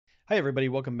Hi, everybody.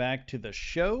 Welcome back to the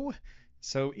show.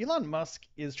 So, Elon Musk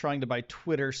is trying to buy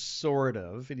Twitter, sort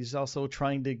of, and he's also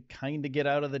trying to kind of get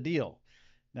out of the deal.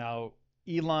 Now,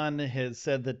 Elon has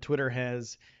said that Twitter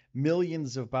has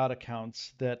millions of bot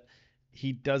accounts that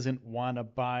he doesn't want to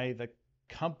buy the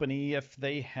company if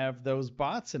they have those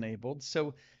bots enabled.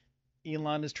 So,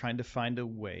 Elon is trying to find a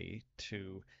way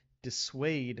to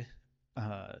dissuade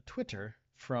Twitter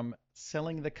from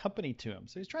selling the company to him.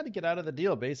 So, he's trying to get out of the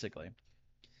deal, basically.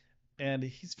 And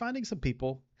he's finding some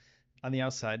people on the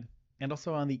outside and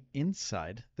also on the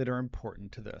inside that are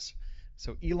important to this.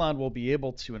 So Elon will be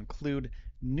able to include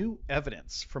new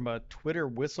evidence from a Twitter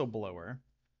whistleblower,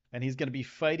 and he's going to be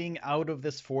fighting out of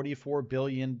this $44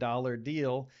 billion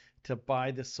deal to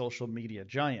buy the social media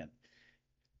giant.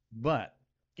 But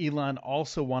Elon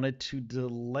also wanted to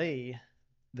delay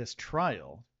this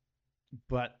trial,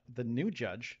 but the new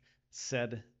judge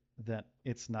said that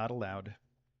it's not allowed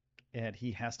and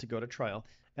he has to go to trial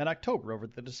in October over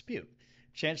the dispute.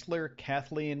 Chancellor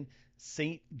Kathleen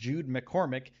St. Jude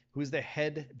McCormick, who's the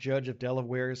head judge of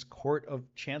Delaware's Court of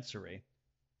Chancery,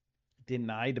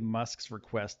 denied Musk's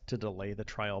request to delay the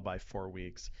trial by 4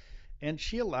 weeks, and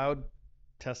she allowed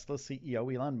Tesla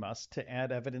CEO Elon Musk to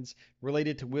add evidence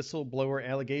related to whistleblower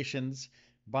allegations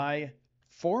by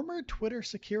former Twitter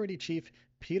security chief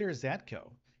Peter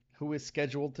Zatko, who is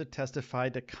scheduled to testify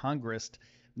to Congress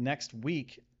next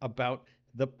week about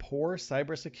the poor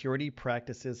cybersecurity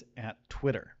practices at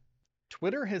Twitter.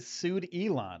 Twitter has sued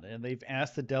Elon, and they've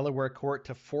asked the Delaware court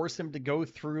to force him to go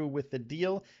through with the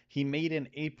deal he made in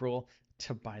April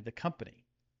to buy the company.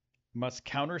 Musk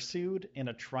countersued, and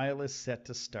a trial is set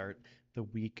to start the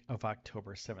week of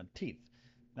October 17th.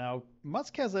 Now,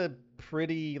 Musk has a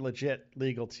pretty legit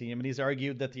legal team, and he's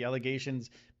argued that the allegations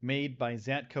made by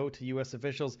Zatko to U.S.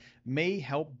 officials may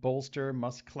help bolster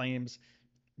Musk's claims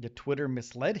that Twitter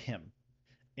misled him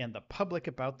and the public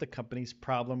about the company's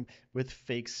problem with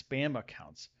fake spam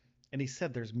accounts. And he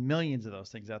said there's millions of those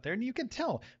things out there. And you can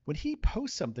tell when he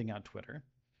posts something on Twitter,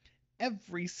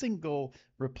 every single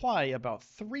reply, about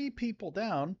three people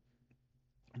down,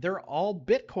 they're all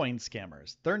Bitcoin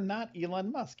scammers. They're not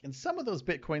Elon Musk. And some of those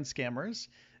Bitcoin scammers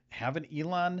have an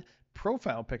Elon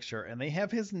profile picture and they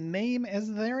have his name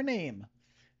as their name.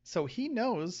 So he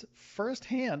knows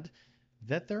firsthand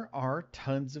that there are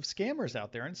tons of scammers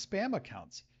out there and spam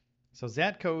accounts. So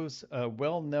Zatko's a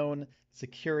well-known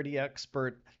security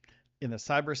expert in the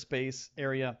cyberspace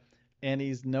area, and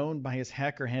he's known by his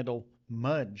hacker handle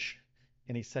Mudge.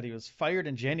 And he said he was fired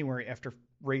in January after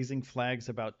raising flags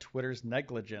about Twitter's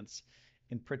negligence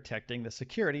in protecting the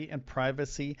security and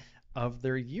privacy of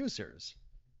their users.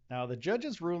 Now, the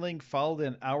judge's ruling followed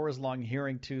an hours-long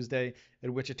hearing Tuesday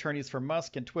in which attorneys for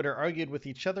Musk and Twitter argued with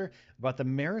each other about the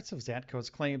merits of Zatko's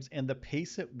claims and the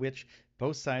pace at which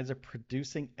both sides are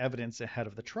producing evidence ahead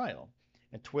of the trial.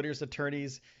 And Twitter's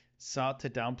attorneys sought to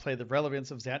downplay the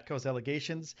relevance of Zatko's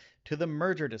allegations to the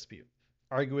merger dispute,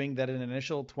 arguing that an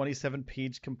initial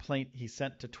 27-page complaint he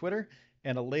sent to Twitter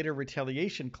and a later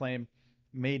retaliation claim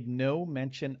made no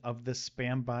mention of the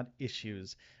spam bot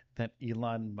issues that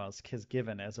Elon Musk has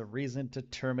given as a reason to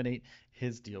terminate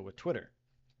his deal with Twitter.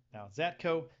 Now,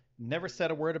 Zatko never said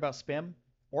a word about spam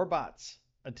or bots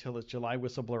until his July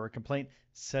whistleblower complaint,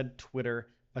 said Twitter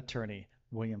attorney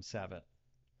William Savitt.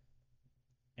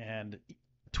 And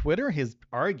Twitter has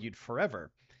argued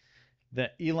forever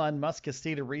that Elon Musk has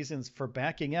stated reasons for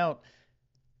backing out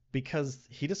because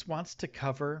he just wants to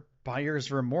cover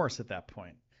buyer's remorse at that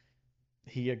point.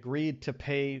 He agreed to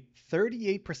pay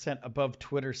 38% above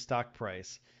Twitter's stock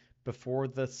price before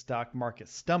the stock market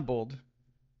stumbled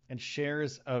and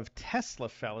shares of Tesla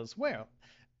fell as well.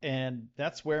 And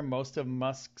that's where most of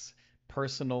Musk's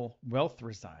personal wealth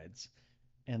resides.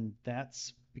 And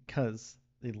that's because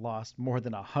they lost more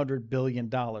than $100 billion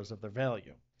of their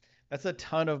value. That's a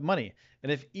ton of money.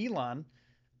 And if Elon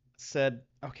said,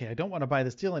 okay, I don't want to buy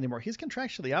this deal anymore, he's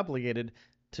contractually obligated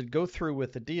to go through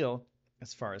with the deal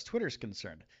as far as Twitter's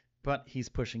concerned. But he's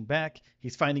pushing back.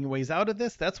 He's finding ways out of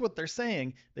this. That's what they're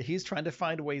saying, that he's trying to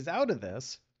find ways out of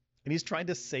this. And he's trying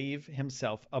to save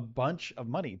himself a bunch of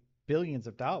money, billions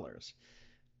of dollars.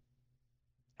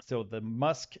 So the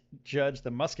Musk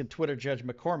and Twitter judge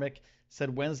McCormick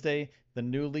said Wednesday the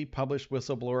newly published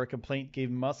whistleblower complaint gave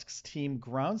Musk's team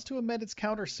grounds to amend its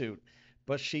countersuit,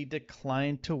 but she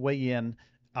declined to weigh in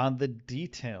on the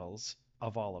details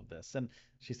of all of this. And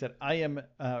she said, I am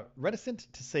reticent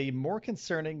to say more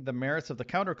concerning the merits of the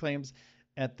counterclaims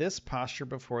at this posture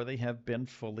before they have been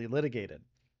fully litigated.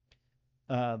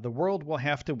 The world will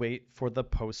have to wait for the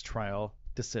post-trial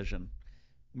decision.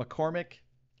 McCormick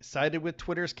sided with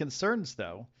Twitter's concerns,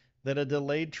 though, that a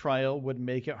delayed trial would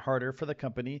make it harder for the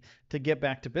company to get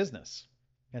back to business.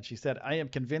 And she said, I am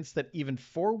convinced that even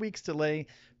 4 weeks delay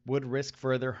would risk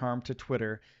further harm to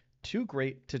Twitter, too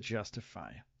great to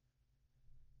justify.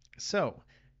 So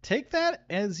take that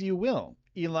as you will.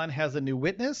 Elon has a new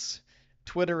witness.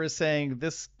 Twitter is saying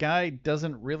this guy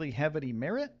doesn't really have any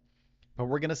merit, but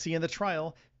we're going to see in the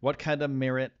trial what kind of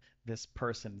merit this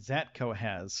person, Zatko,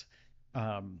 has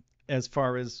as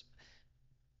far as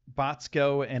bots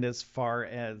go and as far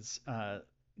as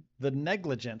the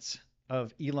negligence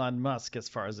of Elon Musk as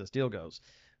far as this deal goes.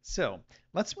 So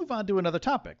let's move on to another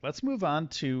topic. Let's move on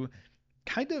to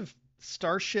kind of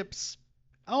Starship's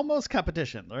almost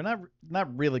competition. They're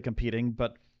not really competing,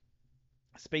 but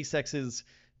SpaceX's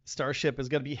Starship is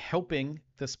going to be helping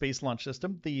the Space Launch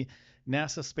System, the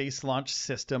NASA Space Launch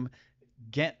System,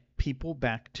 get people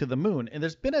back to the moon. And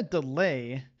there's been a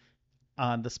delay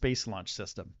on the Space Launch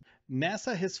System.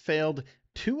 NASA has failed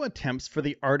 2 attempts for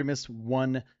the Artemis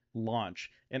 1 launch.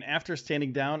 And after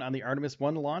standing down on the Artemis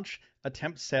 1 launch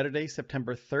attempt Saturday,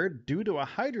 September 3rd, due to a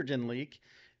hydrogen leak,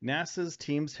 NASA's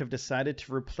teams have decided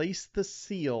to replace the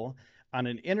seal on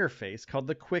an interface called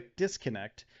the Quick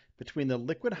Disconnect between the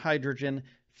liquid hydrogen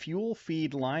fuel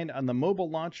feed line on the mobile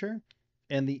launcher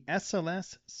and the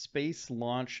SLS Space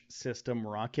Launch System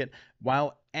rocket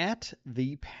while at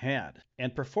the pad.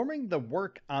 And performing the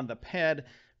work on the pad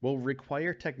will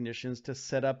require technicians to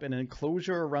set up an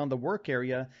enclosure around the work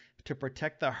area to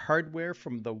protect the hardware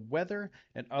from the weather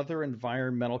and other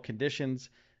environmental conditions,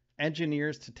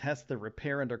 engineers to test the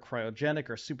repair under cryogenic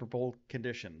or superbowl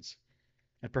conditions.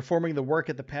 And performing the work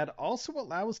at the pad also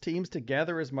allows teams to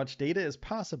gather as much data as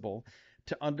possible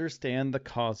to understand the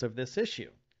cause of this issue.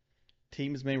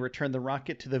 Teams may return the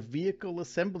rocket to the Vehicle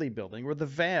Assembly Building, or the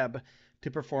VAB,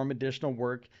 to perform additional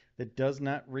work that does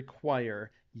not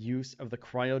require use of the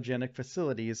cryogenic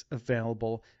facilities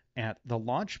available at the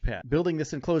launch pad. Building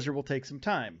this enclosure will take some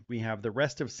time. We have the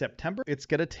rest of September. It's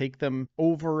going to take them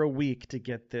over a week to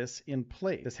get this in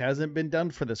place. This hasn't been done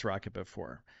for this rocket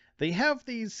before. They have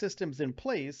these systems in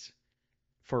place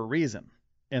for a reason.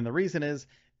 And the reason is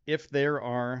if there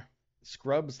are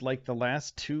scrubs like the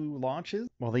last 2 launches,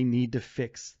 well, they need to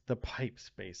fix the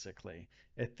pipes, basically.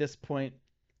 At this point,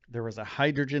 there was a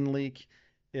hydrogen leak.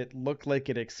 It looked like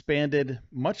it expanded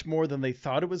much more than they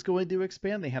thought it was going to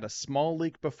expand. They had a small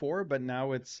leak before, but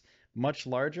now it's much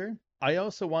larger. I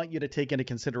also want you to take into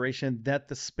consideration that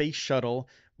the space shuttle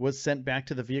was sent back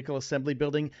to the Vehicle Assembly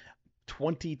Building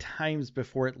 20 times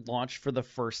before it launched for the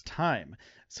first time.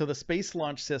 So the Space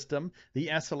Launch System, the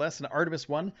SLS and Artemis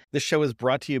 1. This show is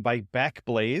brought to you by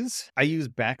Backblaze. I use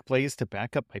Backblaze to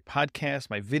back up my podcast,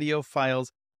 my video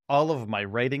files, all of my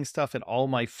writing stuff, and all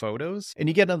my photos. And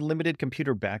you get unlimited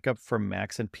computer backup for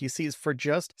Macs and PCs for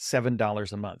just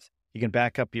 $7 a month. You can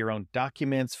back up your own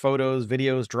documents, photos,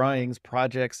 videos, drawings,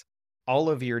 projects, all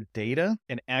of your data,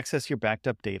 and access your backed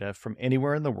up data from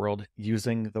anywhere in the world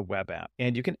using the web app.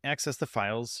 And you can access the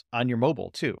files on your mobile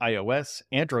too. iOS,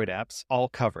 Android apps, all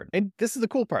covered. And this is the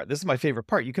cool part. This is my favorite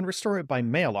part. You can restore it by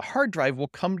mail. A hard drive will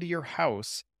come to your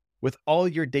house with all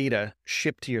your data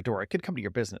shipped to your door. It could come to your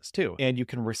business too. And you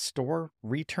can restore,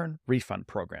 return, refund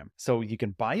program. So you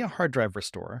can buy a hard drive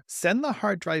restore, send the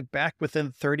hard drive back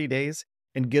within 30 days,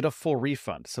 and get a full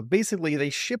refund. So basically they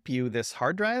ship you this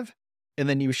hard drive, and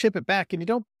then you ship it back and you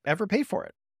don't ever pay for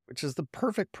it, which is the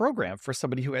perfect program for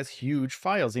somebody who has huge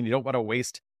files and you don't want to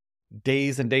waste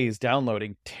days and days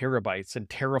downloading terabytes and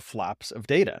teraflops of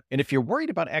data. And if you're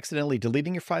worried about accidentally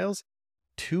deleting your files,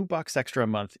 $2 extra a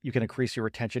month, you can increase your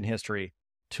retention history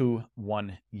to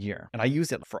 1 year. And I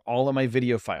use it for all of my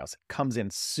video files. It comes in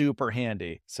super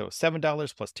handy. So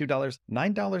 $7 plus $2,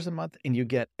 $9 a month, and you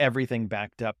get everything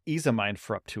backed up, ease of mind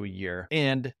for up to a year.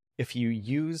 And if you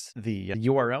use the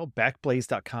URL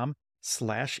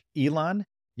backblaze.com/Elon,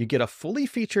 you get a fully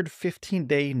featured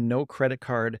 15-day no credit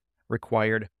card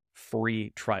required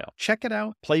free trial. Check it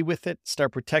out, play with it,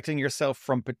 start protecting yourself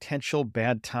from potential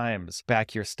bad times.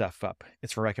 Back your stuff up.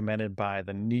 It's recommended by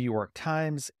the New York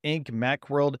Times, Inc.,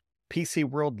 Macworld, PC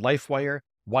World, LifeWire,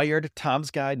 Wired, Tom's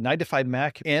Guide, 9 to 5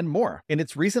 Mac, and more. And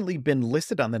it's recently been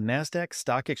listed on the NASDAQ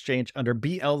Stock Exchange under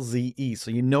BLZE, so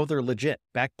you know they're legit.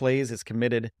 Backblaze is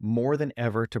committed more than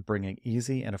ever to bringing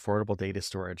easy and affordable data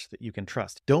storage that you can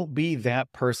trust. Don't be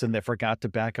that person that forgot to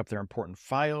back up their important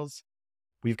files.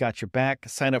 We've got your back.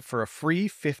 Sign up for a free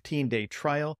 15-day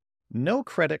trial. No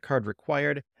credit card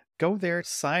required. Go there,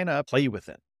 sign up, play with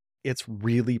it. It's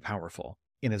really powerful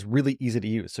and it's really easy to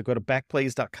use. So go to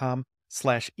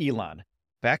backblaze.com/Elon.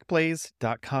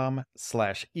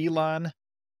 Backblaze.com/Elon.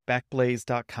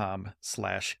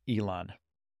 Backblaze.com/Elon.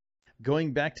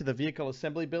 Going back to the Vehicle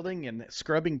Assembly Building and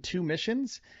scrubbing 2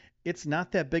 missions, it's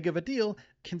not that big of a deal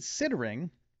considering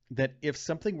that if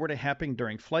something were to happen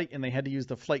during flight and they had to use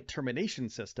the flight termination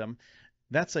system,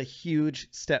 that's a huge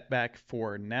step back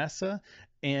for NASA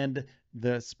and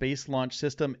the Space Launch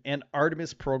System and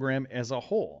Artemis program as a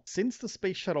whole. Since the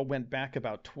space shuttle went back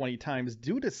about 20 times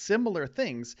due to similar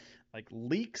things like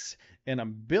leaks and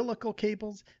umbilical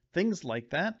cables, things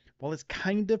like that, well, it's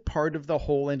kind of part of the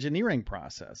whole engineering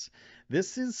process.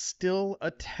 This is still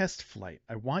a test flight.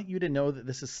 I want you to know that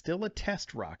this is still a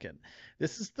test rocket.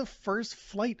 This is the first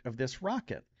flight of this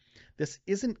rocket. This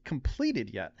isn't completed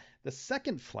yet. The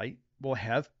second flight will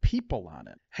have people on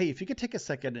it. Hey, if you could take a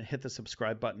second and hit the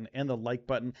subscribe button and the like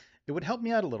button, it would help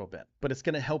me out a little bit, but it's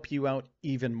going to help you out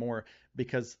even more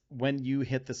because when you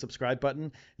hit the subscribe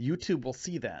button, YouTube will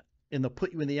see that and they'll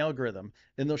put you in the algorithm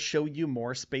and they'll show you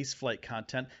more space flight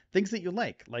content, things that you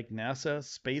like NASA,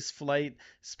 space flight,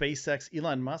 SpaceX,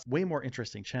 Elon Musk, way more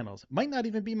interesting channels. Might not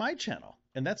even be my channel,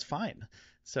 and that's fine.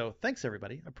 So thanks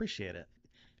everybody, appreciate it.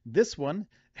 This one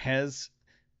has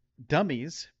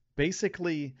dummies,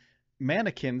 basically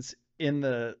mannequins in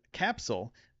the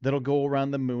capsule that'll go around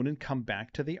the moon and come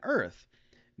back to the Earth.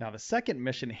 Now, the second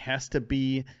mission has to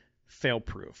be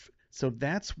fail-proof. So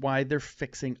that's why they're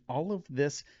fixing all of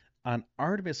this on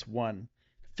Artemis 1,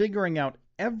 figuring out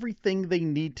everything they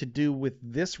need to do with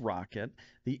this rocket,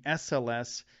 the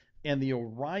SLS, and the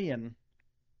Orion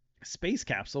space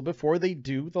capsule before they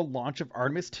do the launch of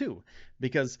Artemis 2,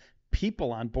 because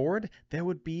people on board, that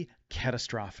would be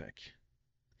catastrophic.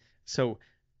 So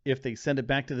if they send it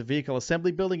back to the vehicle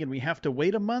assembly building and we have to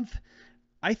wait a month,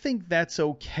 I think that's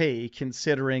okay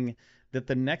considering that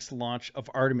the next launch of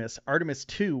Artemis, Artemis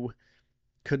 2,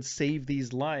 could save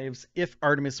these lives if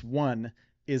Artemis 1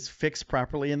 is fixed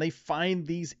properly and they find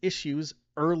these issues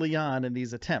early on in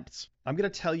these attempts. I'm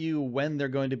going to tell you when they're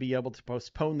going to be able to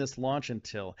postpone this launch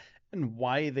until and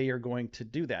why they are going to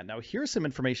do that. Now, here's some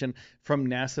information from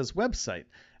NASA's website.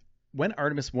 When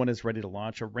Artemis 1 is ready to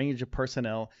launch, a range of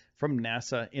personnel from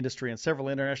NASA, industry, and several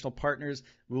international partners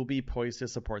will be poised to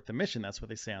support the mission. That's what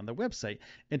they say on the website.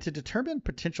 And to determine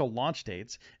potential launch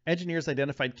dates, engineers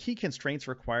identified key constraints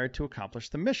required to accomplish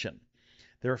the mission.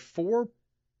 There are four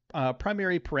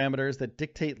primary parameters that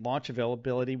dictate launch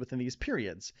availability within these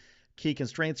periods. Key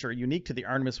constraints are unique to the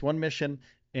Artemis 1 mission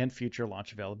and future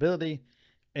launch availability.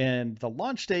 And the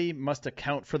launch day must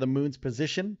account for the moon's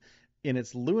position in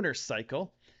its lunar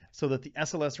cycle, so that the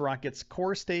SLS rocket's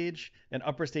core stage and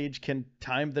upper stage can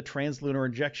time the translunar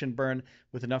injection burn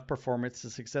with enough performance to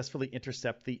successfully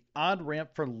intercept the odd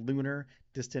ramp for lunar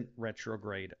distant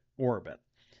retrograde orbit.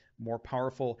 More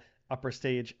powerful upper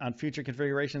stage on future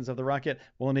configurations of the rocket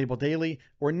will enable daily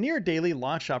or near daily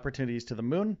launch opportunities to the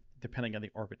moon, depending on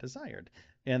the orbit desired.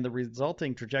 And the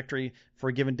resulting trajectory for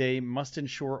a given day must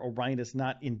ensure Orion is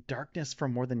not in darkness for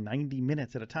more than 90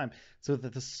 minutes at a time, so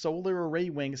that the solar array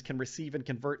wings can receive and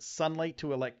convert sunlight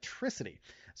to electricity.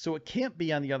 So it can't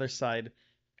be on the other side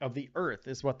of the Earth,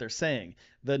 is what they're saying,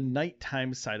 the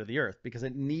nighttime side of the Earth, because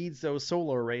it needs those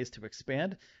solar arrays to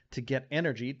expand to get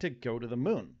energy to go to the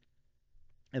moon.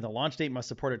 And the launch date must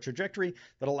support a trajectory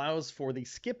that allows for the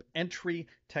skip entry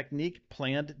technique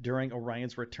planned during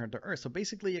Orion's return to Earth. So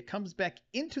basically it comes back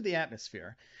into the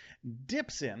atmosphere,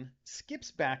 dips in,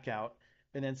 skips back out,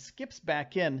 and then skips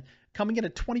back in, coming in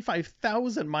at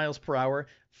 25,000 miles per hour,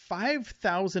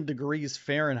 5,000 degrees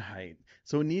Fahrenheit.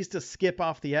 So it needs to skip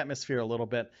off the atmosphere a little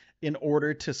bit in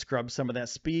order to scrub some of that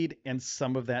speed and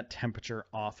some of that temperature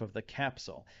off of the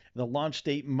capsule. The launch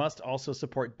date must also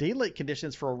support daylight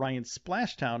conditions for Orion's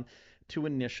splashdown to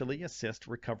initially assist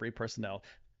recovery personnel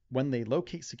when they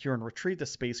locate, secure, and retrieve the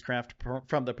spacecraft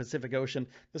from the Pacific Ocean.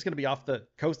 This is going to be off the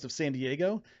coast of San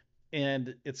Diego,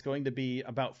 and it's going to be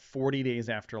about 40 days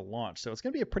after launch. So it's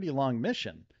going to be a pretty long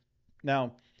mission.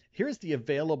 Now, here's the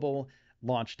available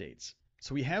launch dates.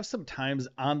 So we have some times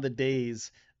on the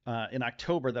days in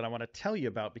October that I want to tell you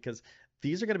about because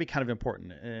these are going to be kind of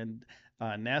important, and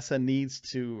NASA needs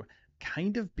to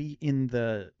kind of be in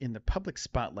the public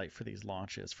spotlight for these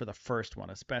launches, for the first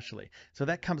one especially. So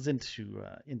that comes into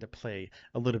play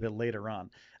a little bit later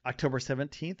on. October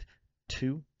 17th,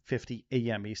 2:50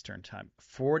 a.m. Eastern Time,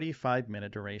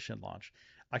 45-minute duration launch.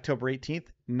 October 18th,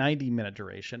 90-minute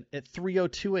duration at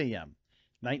 3:02 a.m.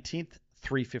 19th,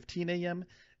 3:15 a.m.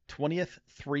 20th,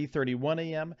 3:31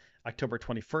 a.m. October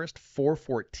 21st,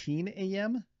 4:14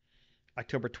 a.m.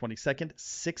 October 22nd,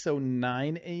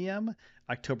 6:09 a.m.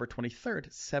 October 23rd,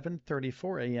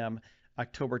 7:34 a.m.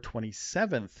 October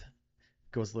 27th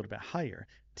goes a little bit higher,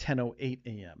 10:08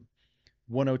 a.m.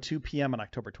 1:02 p.m. on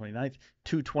October 29th,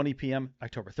 2:20 p.m.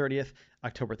 October 30th,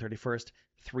 October 31st,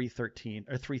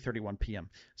 3:31 p.m.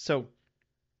 So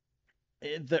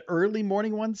The early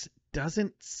morning ones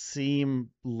doesn't seem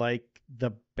like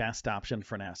the best option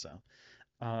for NASA.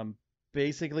 Um,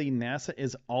 Basically, NASA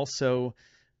is also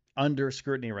under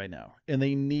scrutiny right now, and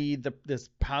they need this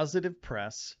positive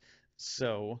press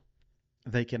so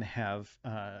they can have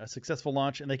a successful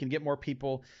launch and they can get more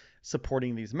people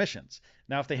supporting these missions.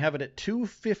 Now, if they have it at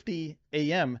 2:50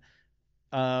 a.m.,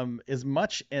 as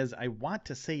much as I want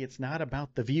to say it's not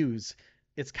about the views,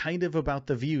 it's kind of about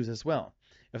the views as well.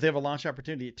 If they have a launch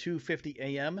opportunity at 2:50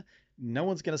 a.m., no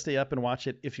one's going to stay up and watch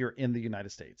it if you're in the United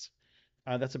States.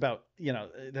 That's about,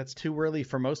 that's too early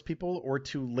for most people or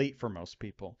too late for most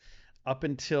people. Up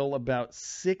until about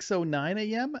 6:09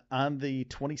 a.m. on the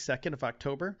 22nd of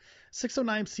October.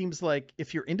 6:09 seems like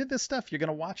if you're into this stuff, you're going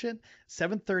to watch it.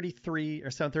 7:33 or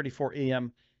 7:34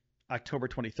 a.m. October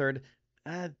 23rd,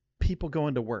 people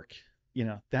going to work.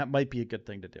 That might be a good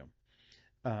thing to do.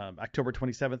 October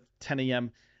 27th, 10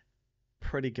 a.m.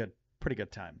 Pretty good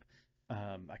time.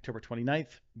 October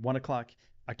 29th, 1 o'clock.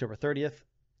 October 30th,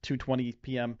 2:20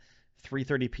 p.m.,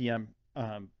 3:30 p.m.,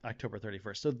 October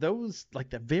 31st. So those,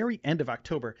 like the very end of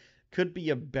October, could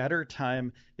be a better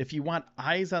time if you want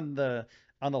eyes on the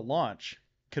launch.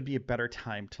 Could be a better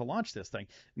time to launch this thing.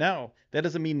 Now, that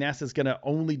doesn't mean NASA's going to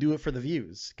only do it for the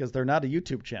views, because they're not a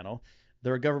YouTube channel.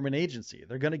 They're a government agency.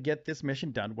 They're going to get this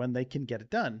mission done when they can get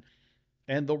it done.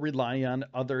 And they'll rely on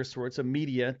other sorts of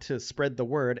media to spread the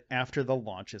word after the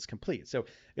launch is complete. So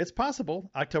it's possible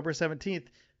October 17th,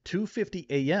 2:50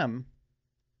 a.m.,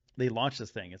 they launch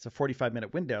this thing. It's a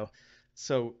 45-minute window.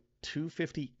 So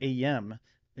 2:50 a.m.,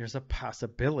 there's a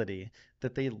possibility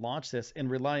that they launch this and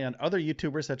rely on other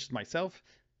YouTubers such as myself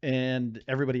and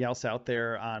everybody else out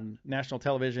there on national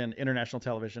television, international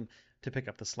television to pick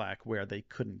up the slack where they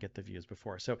couldn't get the views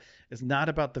before. So it's not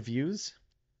about the views.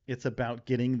 It's about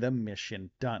getting the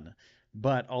mission done,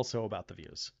 but also about the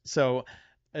views. So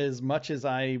as much as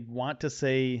I want to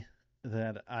say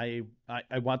that I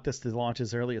want this to launch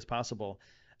as early as possible,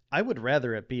 I would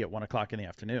rather it be at 1 o'clock in the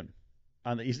afternoon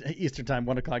on the Eastern time,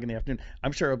 1 o'clock in the afternoon.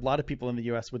 I'm sure a lot of people in the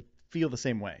U.S. would feel the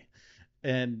same way.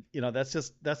 And, that's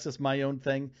just my own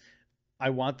thing.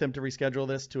 I want them to reschedule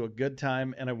this to a good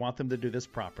time, and I want them to do this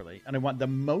properly. And I want the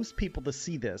most people to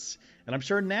see this. And I'm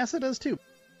sure NASA does too.